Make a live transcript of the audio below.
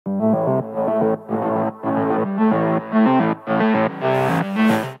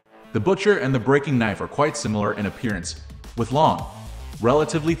butcher and the breaking knife are quite similar in appearance, with long,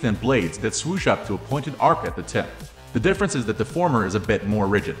 relatively thin blades that swoosh up to a pointed arc at the tip. The difference is that the former is a bit more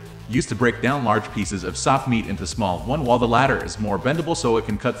rigid, used to break down large pieces of soft meat into small ones, while the latter is more bendable so it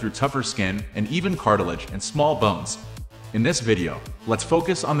can cut through tougher skin and even cartilage and small bones. In this video, let's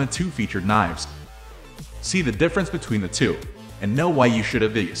focus on the two featured knives. See the difference between the two, and know why you should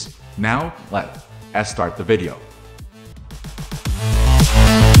have these. Now, let's start the video.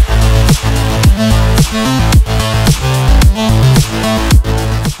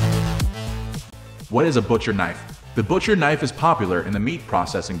 What is a butcher knife? The butcher knife is popular in the meat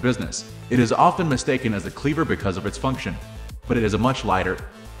processing business. It is often mistaken as a cleaver because of its function, but it is a much lighter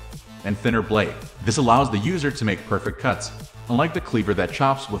and thinner blade. This allows the user to make perfect cuts, unlike the cleaver that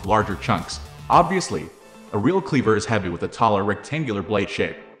chops with larger chunks. Obviously, a real cleaver is heavy with a taller rectangular blade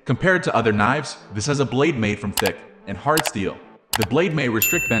shape. Compared to other knives, this has a blade made from thick and hard steel. The blade may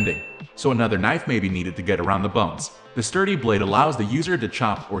restrict bending, so another knife may be needed to get around the bones. The sturdy blade allows the user to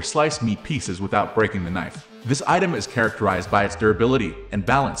chop or slice meat pieces without breaking the knife. This item is characterized by its durability and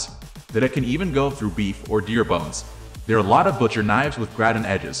balance, that it can even go through beef or deer bones. There are a lot of butcher knives with graded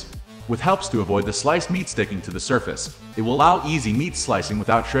edges, which helps to avoid the sliced meat sticking to the surface. It will allow easy meat slicing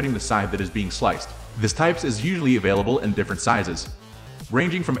without shredding the side that is being sliced. This type is usually available in different sizes,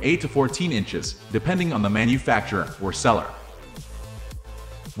 ranging from 8 to 14 inches, depending on the manufacturer or seller.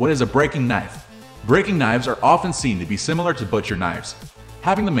 What is a breaking knife? Breaking knives are often seen to be similar to butcher knives,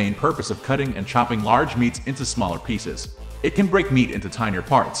 having the main purpose of cutting and chopping large meats into smaller pieces. It can break meat into tinier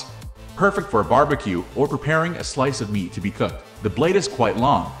parts, perfect for a barbecue or preparing a slice of meat to be cooked. The blade is quite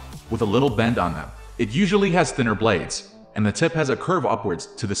long, with a little bend on them. It usually has thinner blades, and the tip has a curve upwards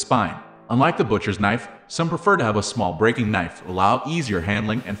to the spine. Unlike the butcher's knife, some prefer to have a small breaking knife to allow easier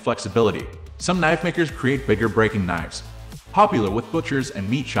handling and flexibility. Some knife makers create bigger breaking knives, popular with butchers and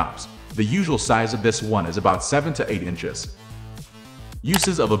meat shops. The usual size of this one is about 7 to 8 inches.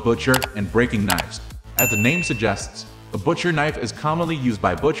 Uses of a butcher and breaking knives. As the name suggests, a butcher knife is commonly used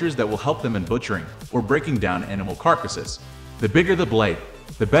by butchers that will help them in butchering or breaking down animal carcasses. The bigger the blade,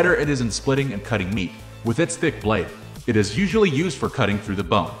 the better it is in splitting and cutting meat. With its thick blade, it is usually used for cutting through the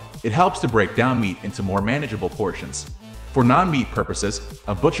bone. It helps to break down meat into more manageable portions. For non-meat purposes,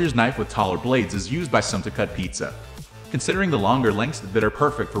 a butcher's knife with taller blades is used by some to cut pizza, considering the longer lengths that are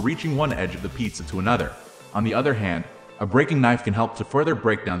perfect for reaching one edge of the pizza to another. On the other hand, a breaking knife can help to further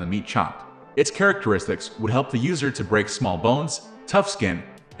break down the meat chopped. Its characteristics would help the user to break small bones, tough skin,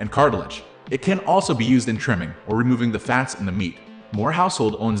 and cartilage. It can also be used in trimming or removing the fats in the meat. More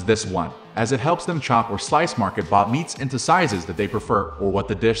household owns this one, as it helps them chop or slice market-bought meats into sizes that they prefer or what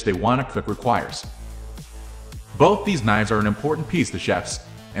the dish they want to cook requires. Both these knives are an important piece to chefs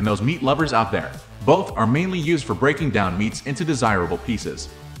and those meat lovers out there. Both are mainly used for breaking down meats into desirable pieces.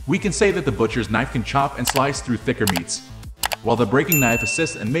 We can say that the butcher's knife can chop and slice through thicker meats, while the breaking knife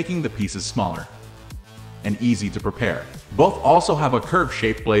assists in making the pieces smaller and easy to prepare. Both also have a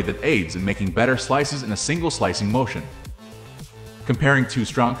curved-shaped blade that aids in making better slices in a single slicing motion. Comparing two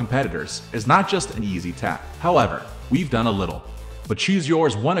strong competitors is not just an easy task. However, we've done a little, but choose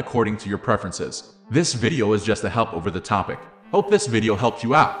yours one according to your preferences. This video is just a help over the topic. Hope this video helped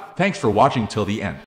you out. Thanks for watching till the end.